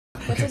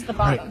Which is the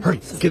bottom. Hurry,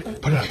 get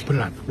it, put it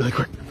on, really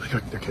quick,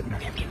 They're getting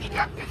it.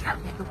 Yeah.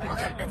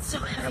 Okay. It's so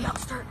heavy, I'll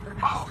start.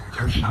 Oh,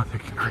 hurry,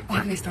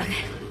 They started.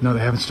 No, they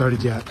haven't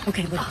started yet.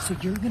 Okay, look, so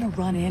you're gonna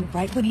run in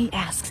right when he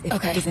asks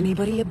if does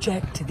anybody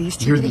object to these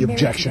two You're the getting married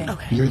objection.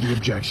 today? You're the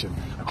objection.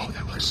 Oh,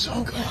 that looks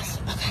so good.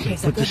 Okay,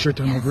 so put the good. shirt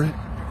down over it.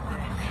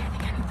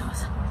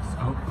 Those.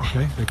 Oh,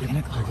 okay, they're getting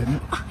it.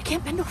 I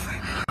can't bend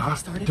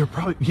over. They're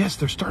probably, yes,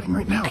 they're starting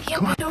right now. I can't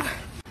Come on. bend over.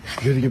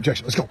 You're the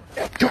objection. Let's go.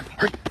 Come on,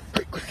 hurry,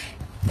 quick.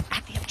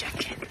 At the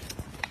objection.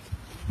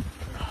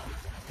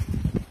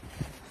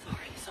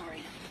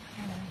 Sorry.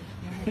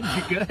 You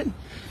good?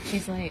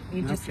 She's late.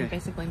 You just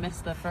basically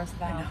missed the first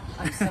vow.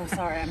 I'm so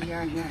sorry, I'm here.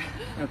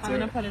 I'm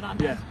gonna put it on.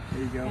 Yeah,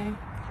 there you go. Okay.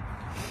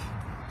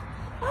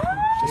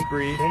 Just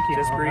breathe. Thank you.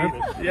 Just I'm breathe.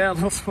 nervous. Yeah, a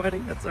little sweaty.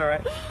 That's all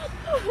right.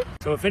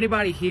 So if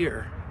anybody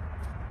here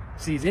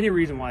sees any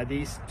reason why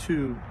these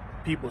two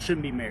people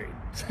shouldn't be married,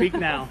 speak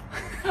now.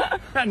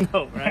 I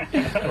know, right?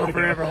 Or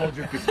forever hold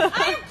your peace.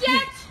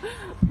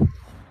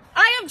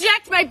 I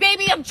object, my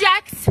baby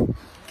objects.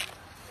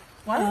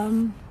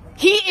 What?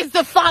 He is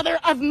the father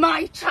of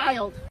my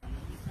child.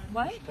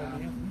 What?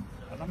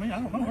 I mean, I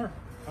don't know her.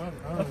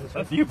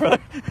 That's you, brother.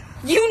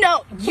 You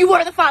know, you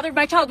are the father of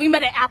my child. We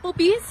met at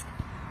Applebee's.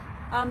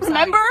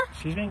 Remember?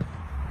 Excuse me?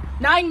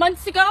 9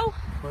 months ago?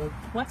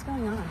 What's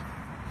going on?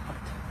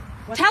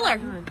 Tell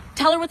her.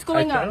 Tell her what's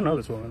going I on. don't know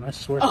this woman. I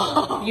swear.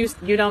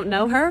 You don't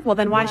know her? Well,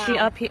 then why is she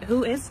up here?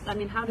 Who is? I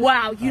mean, how does?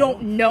 Wow, you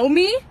don't know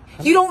me?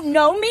 You don't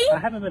know me? I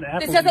haven't been to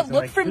Applebee's This doesn't in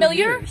look like 2 familiar?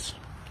 years.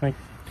 Like,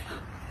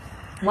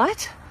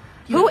 What?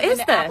 Who been is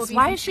to this? Applebee's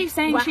Why and- is she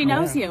saying Wow. she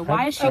knows you?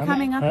 Why is she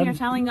coming up here I'm-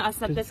 telling us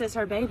that this is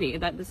her baby?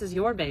 That this is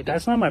your baby?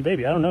 that's not my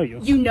baby. I don't know you.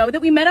 You know that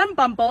we met on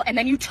Bumble and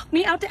then you took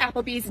me out to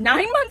Applebee's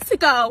 9 months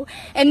ago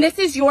and this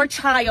is your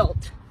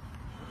child.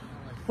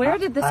 Where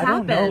did this I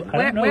don't happen? know-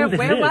 I don't know who this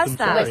Where is. was I'm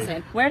that? sorry.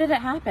 Listen. Where did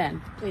it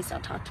happen? Please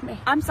don't talk to me.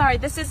 I'm sorry.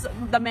 This is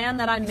the man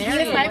that I'm He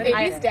marrying. is my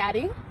baby's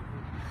daddy.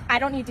 I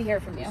don't need to hear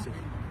from you.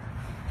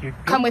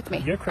 Come with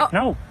me. You're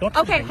no, don't.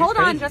 Okay, you're hold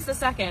on crazy. just a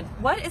second.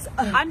 What is?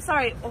 I'm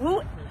sorry.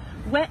 Who?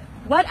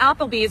 What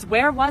Applebee's?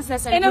 Where was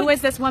this? And who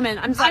is this woman?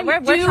 I'm sorry.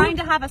 We're trying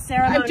to have a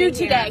ceremony. I'm due here.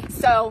 today,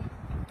 so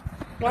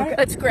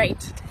that's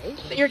great.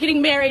 You're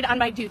getting married on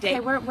my due date.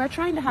 Okay, we're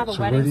trying to have a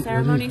where wedding do you-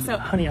 ceremony. So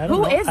Honey, I don't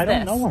who know. is I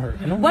this? don't know her.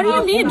 I don't What do know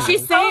you mean? her.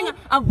 She's saying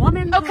a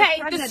woman. who's Okay,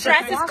 the pregnant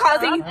stress is just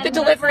causing walked the up.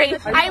 delivery.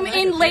 I'm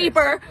in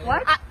labor.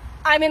 What?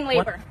 I'm in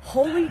labor.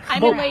 Holy.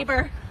 I'm in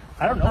labor.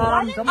 I don't know.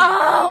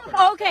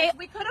 Oh, okay.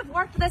 We could have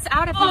worked this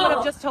out if you would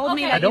have just told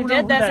me okay. that I you don't know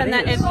did who this that and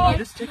that. is. And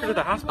Just take her to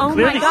the hospital. Oh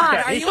Clearly my she's God!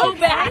 got Are you issues. so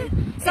bad?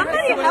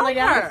 Somebody help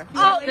her!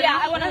 Oh yeah,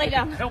 I want to lay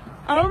down.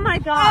 Oh my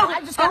God! I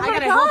just oh got- I my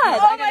gotta God! help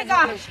you. Oh my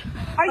gosh!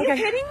 Are you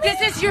kidding me?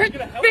 This is your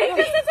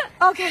baby.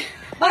 Okay.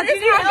 What Do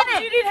is you need help?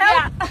 happening? Do you need help?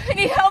 Yeah, I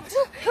need help.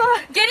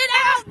 Get it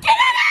out! Get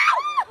it out!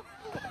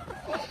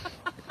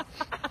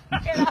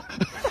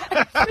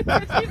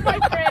 She's my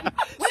friend.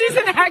 She's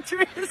an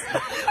actress.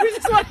 We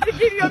just wanted to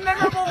give you a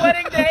memorable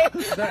wedding day.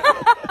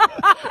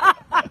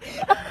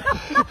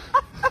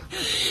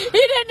 He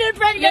didn't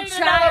impregnate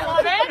another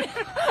woman.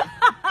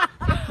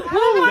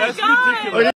 Oh my God!